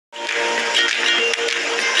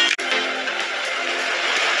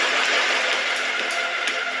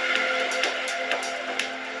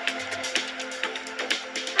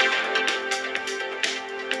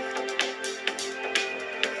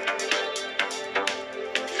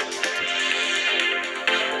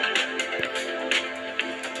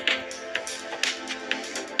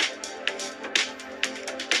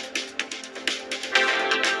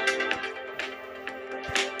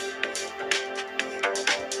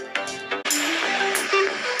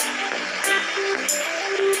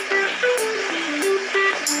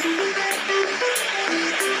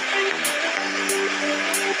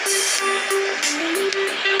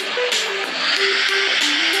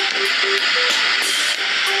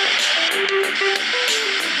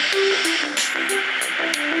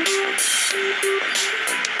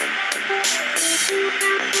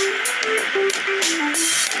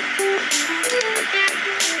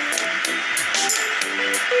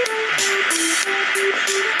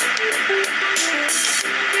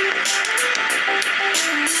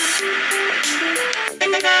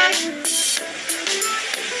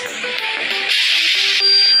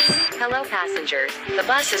Hello passengers, the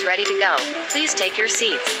bus is ready to go. Please take your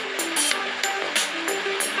seats.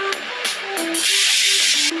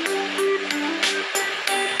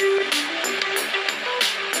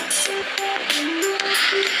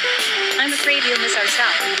 I'm afraid you'll miss our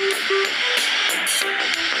stop.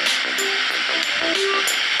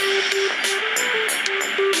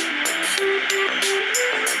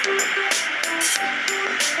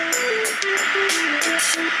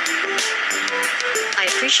 I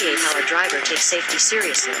appreciate how our driver takes safety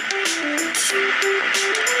seriously.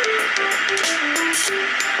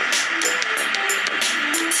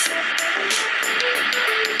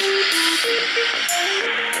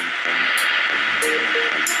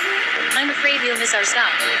 I'm afraid you'll miss our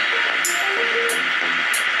stop.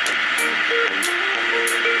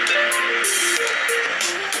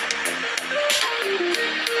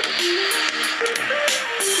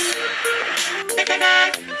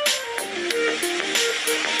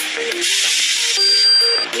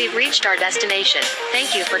 We've reached our destination.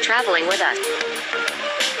 Thank you for traveling with us.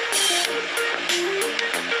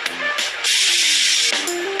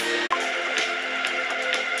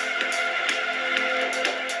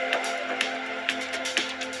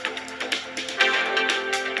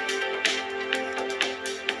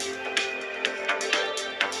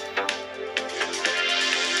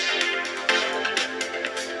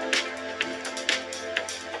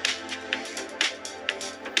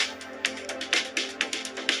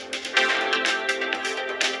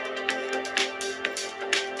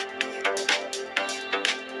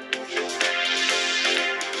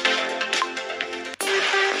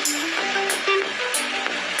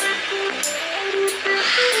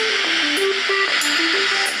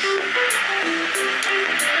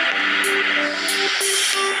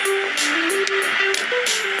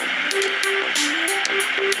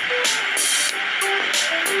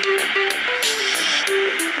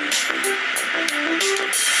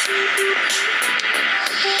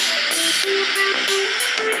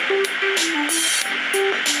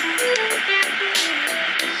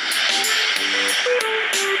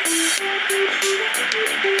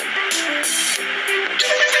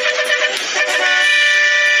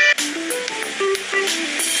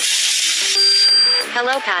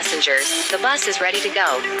 Hello passengers, the bus is ready to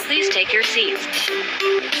go. Please take your seats.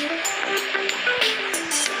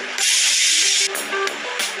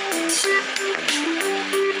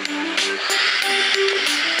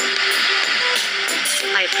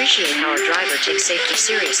 I appreciate how our driver takes safety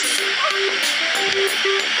seriously.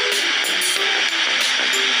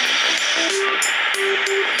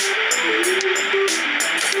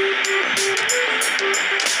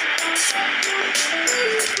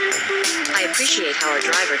 I appreciate how our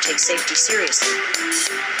driver takes safety seriously.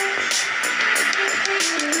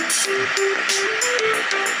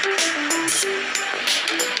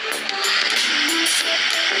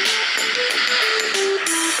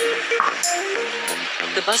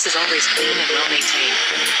 The bus is always clean and well maintained.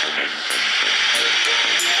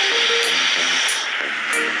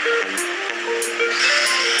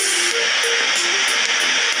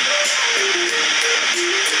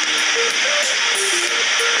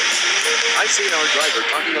 I've seen our driver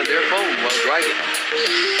talking on their phone while driving.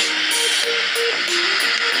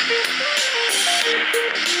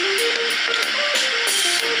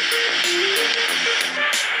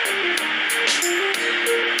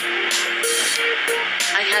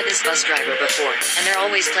 I've had this bus driver before, and they're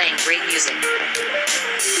always playing great music.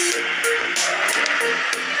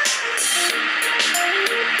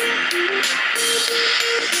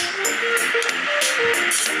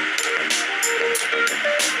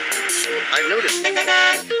 I've noticed.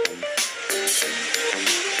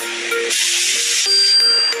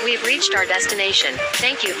 We've reached our destination.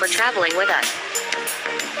 Thank you for traveling with us.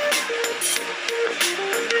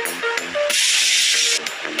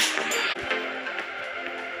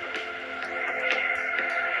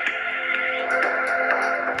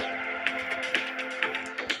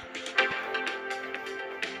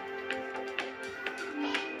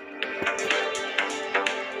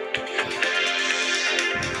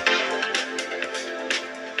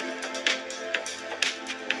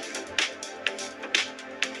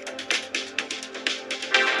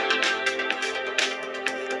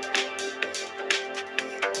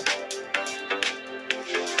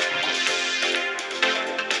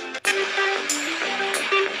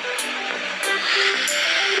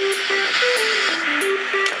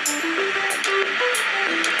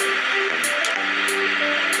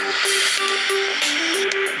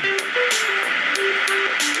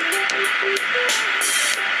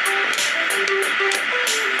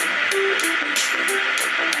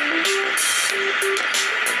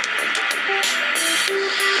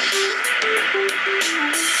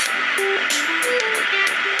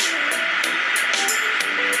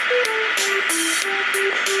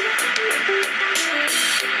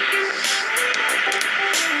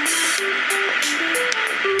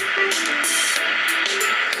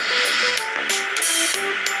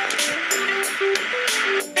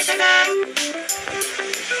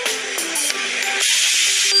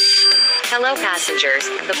 Hello passengers,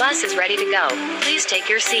 the bus is ready to go. Please take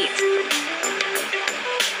your seats.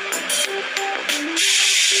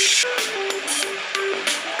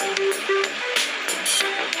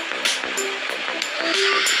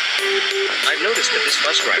 I've noticed that this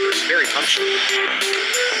bus driver is very punctual.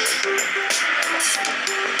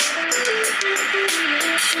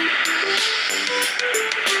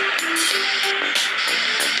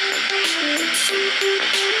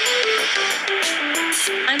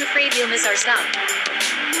 I'm afraid you'll miss our stop.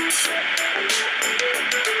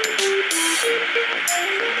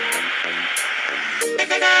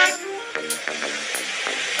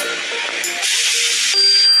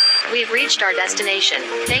 We've reached our destination.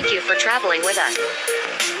 Thank you for traveling with us.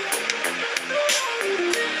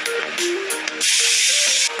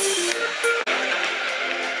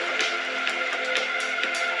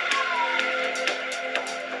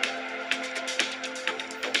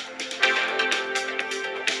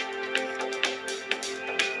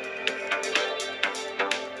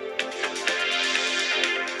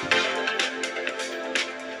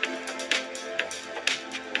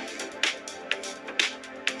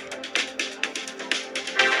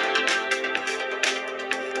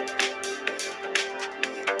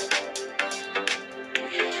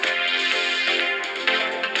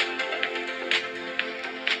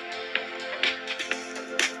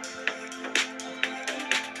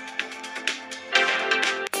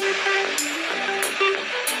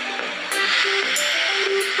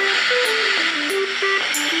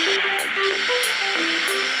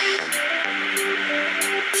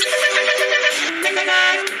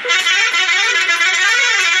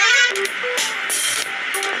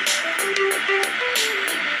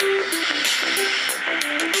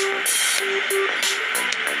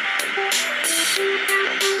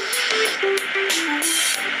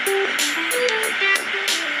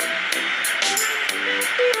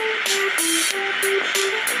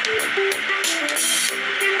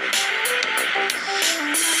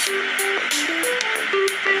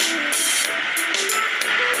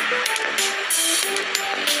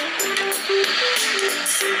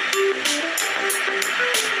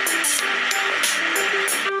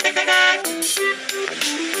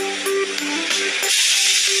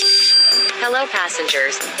 Hello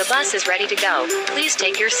passengers, the bus is ready to go. Please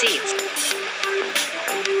take your seats.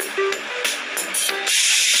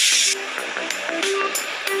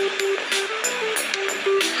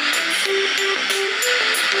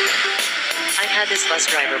 I've had this bus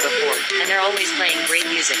driver before, and they're always playing great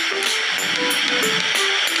music.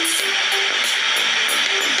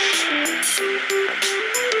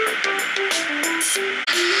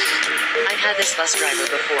 I've had this bus driver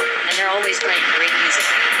before, and they're always playing great music.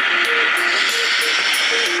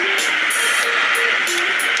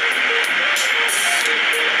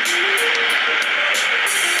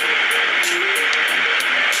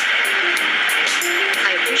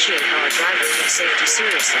 I appreciate how our driver takes safety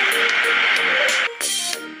seriously.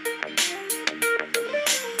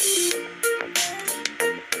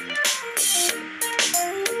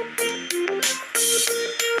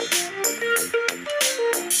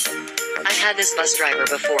 I've had this bus driver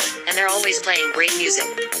before, and they're always playing great music.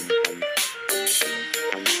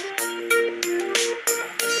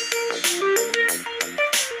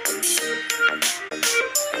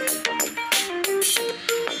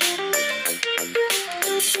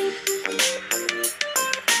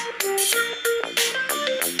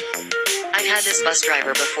 I've had this bus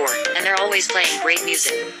driver before, and they're always playing great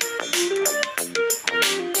music.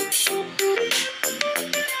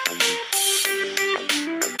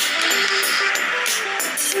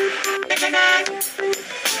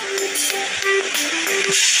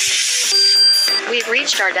 We've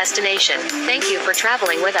reached our destination. Thank you for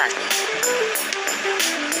traveling with us.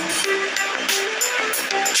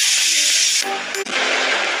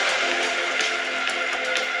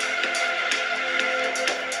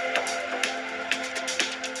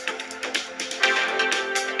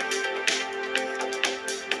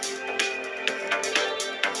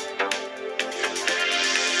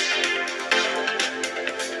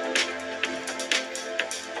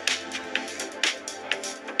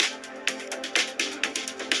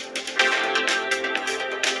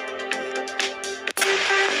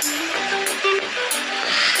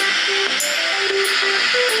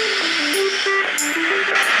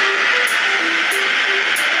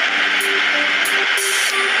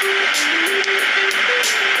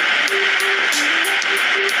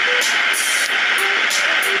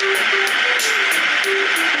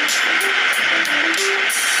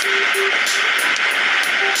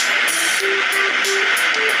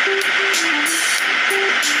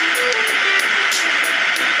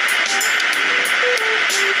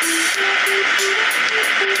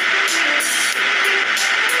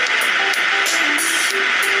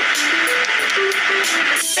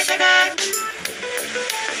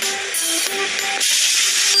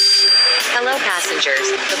 Hello passengers,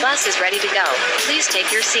 the bus is ready to go. Please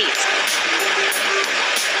take your seats.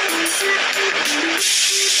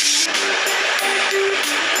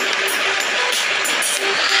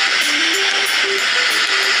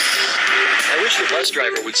 I wish the bus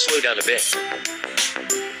driver would slow down a bit.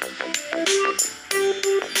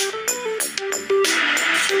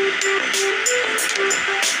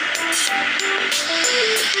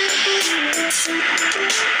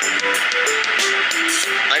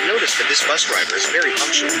 I've noticed that this bus driver is very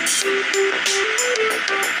punctual.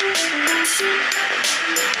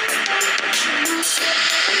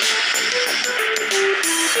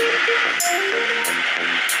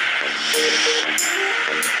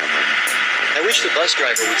 I wish the bus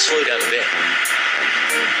driver would slow down a bit.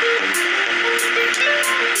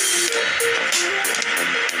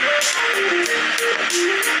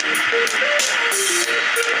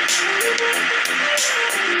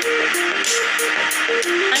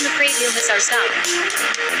 I'm afraid you'll miss our stop.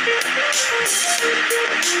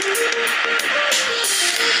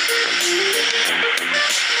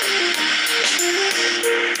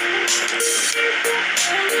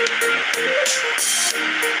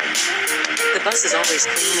 The bus is always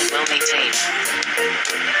clean and well maintained.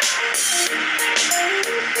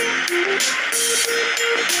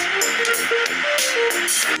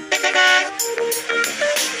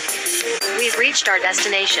 We've reached our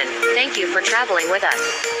destination. Thank you for traveling with us.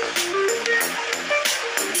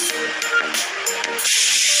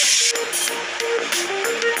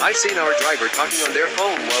 I've seen our driver talking on their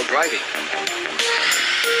phone while driving.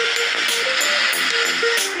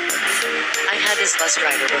 I've had this bus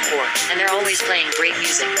driver before, and they're always playing great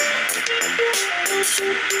music.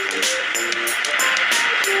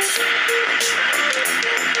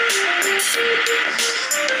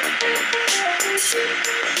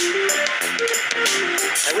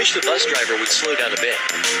 I wish the bus driver would slow down a bit.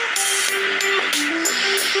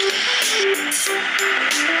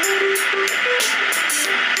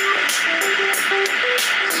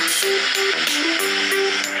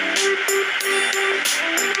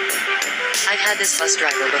 I've had this bus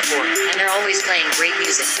driver before, and they're always playing great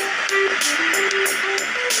music.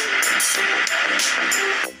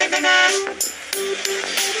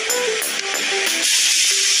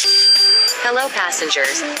 Hello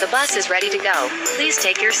passengers, the bus is ready to go. Please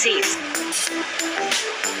take your seats.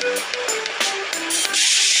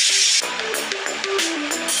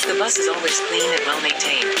 The bus is always clean and well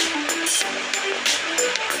maintained.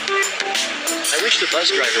 I wish the bus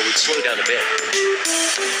driver would slow down a bit.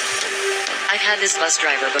 I've had this bus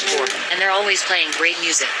driver before, and they're always playing great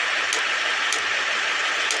music.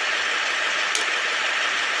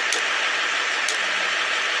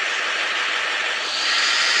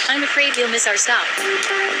 I'm afraid you'll miss our stop.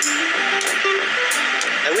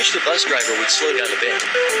 I wish the bus driver would slow down a bit.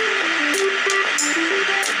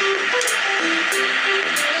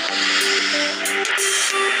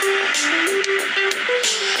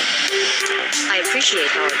 I appreciate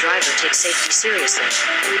how our driver takes safety seriously.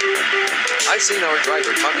 I've seen our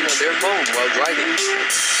driver talking on their phone while driving.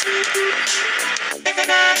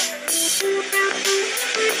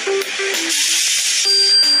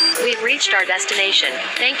 We've reached our destination.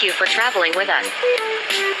 Thank you for traveling with us.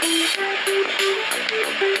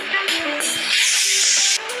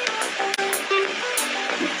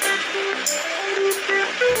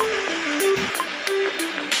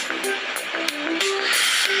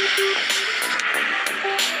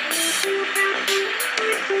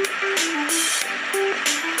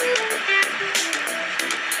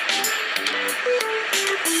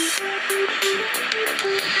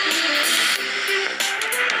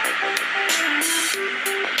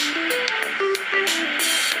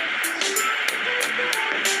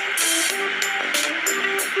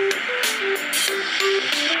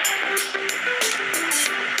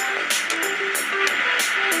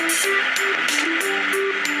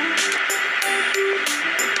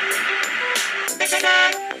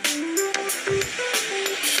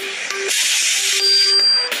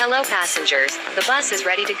 Hello passengers, the bus is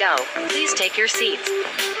ready to go. Please take your seats.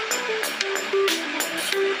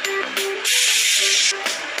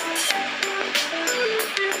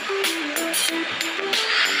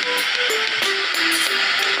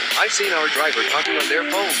 I've seen our driver talking on their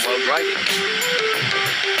phone while driving.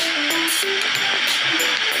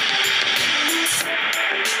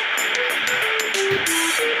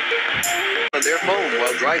 On their phone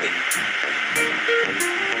while driving.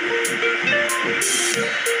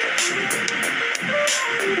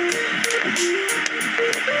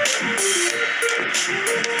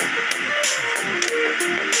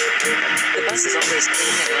 The bus is always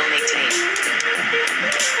clean and well maintained.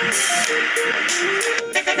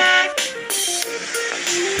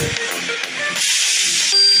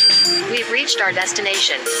 We've reached our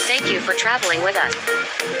destination. Thank you for traveling with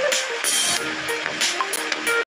us.